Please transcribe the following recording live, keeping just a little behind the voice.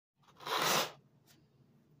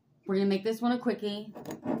We're going to make this one a quickie.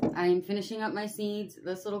 I'm finishing up my seeds.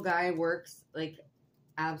 This little guy works like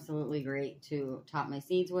absolutely great to top my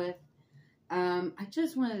seeds with. I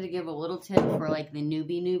just wanted to give a little tip for like the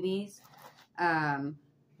newbies.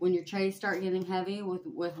 When your trays start getting heavy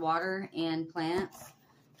with water and plants,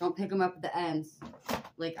 don't pick them up at the ends,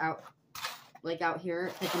 like out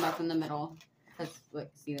here. Pick them up in the middle. Cause look,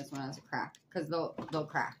 see, this one has a crack. Cause they'll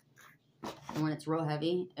crack. And when it's real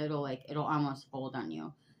heavy, it'll almost fold on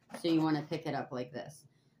you. So you want to pick it up like this.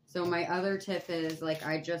 So my other tip is, like,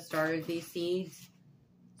 I just started these seeds,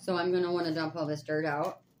 so I'm gonna want to dump all this dirt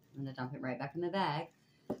out. I'm gonna dump it right back in the bag.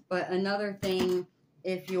 But another thing,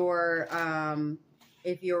 if you're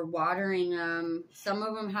watering them, some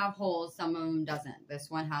of them have holes, some of them doesn't.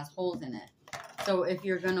 This one has holes in it. So if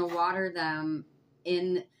you're gonna water them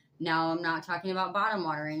now I'm not talking about bottom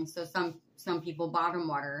watering. So some people bottom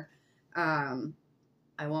water.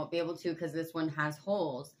 I won't be able to because this one has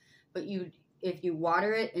holes. But if you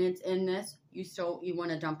water it and it's in this, you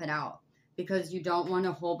want to dump it out, because you don't want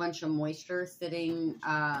a whole bunch of moisture sitting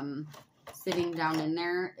down in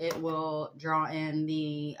there. It will draw in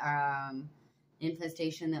the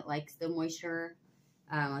infestation that likes the moisture,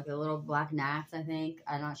 like the little black gnats, I think.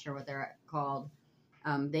 I'm not sure what they're called.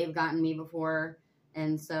 They've gotten me before,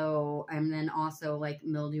 and then also like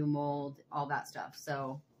mildew, mold, all that stuff.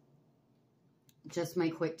 So just my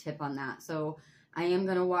quick tip on that. So I am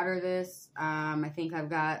going to water this. I think I've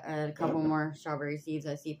got a couple more strawberry seeds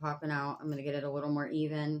I see popping out. I'm going to get it a little more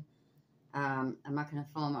even. I'm not going to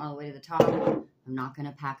fill them all the way to the top. I'm not going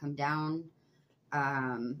to pack them down.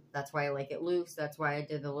 That's why I like it loose. That's why I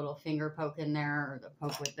did the little finger poke in there, or the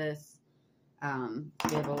poke with this.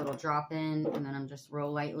 Give a little drop in, and then I'm just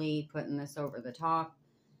real lightly putting this over the top.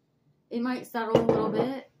 It might settle a little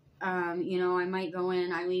bit. You know, I might go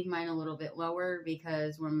in, I leave mine a little bit lower,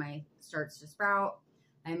 because when my starts to sprout,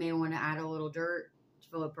 I may want to add a little dirt to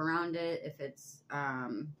fill up around it if it's,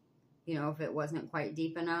 you know, if it wasn't quite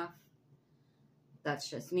deep enough. That's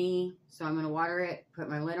just me. So I'm going to water it, put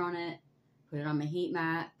my lid on it, put it on my heat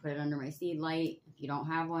mat, put it under my seed light. If you don't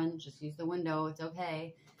have one, just use the window. It's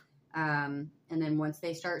okay. And then once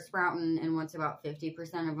they start sprouting, and once about 50%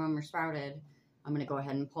 of them are sprouted, I'm going to go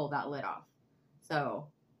ahead and pull that lid off. So,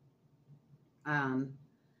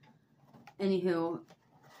 anywho,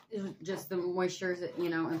 just the moisture is, you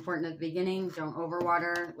know, important at the beginning. Don't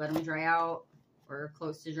overwater. Let them dry out, or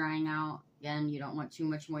close to drying out. Again, you don't want too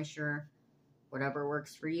much moisture. Whatever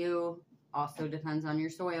works for you. Also depends on your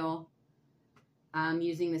soil.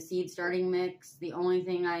 Using the seed starting mix. The only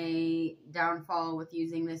thing I downfall with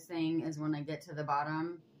using this thing is when I get to the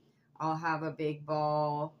bottom, I'll have a big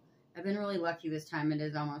ball. I've been really lucky this time. It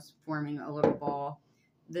is almost forming a little ball.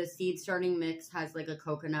 The seed starting mix has like a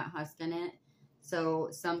coconut husk in it. So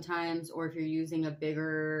sometimes, or if you're using a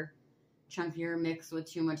bigger, chunkier mix with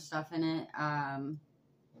too much stuff in it,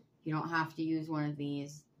 you don't have to use one of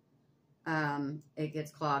these. It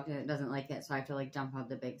gets clogged and it doesn't like it. So I have to like dump out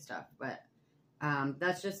the big stuff. But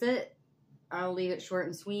that's just it. I'll leave it short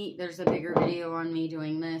and sweet. There's a bigger video on me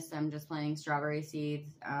doing this. I'm just planting strawberry seeds.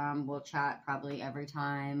 We'll chat probably every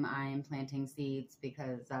time I'm planting seeds,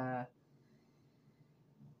 because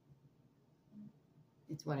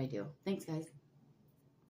it's what I do. Thanks, guys.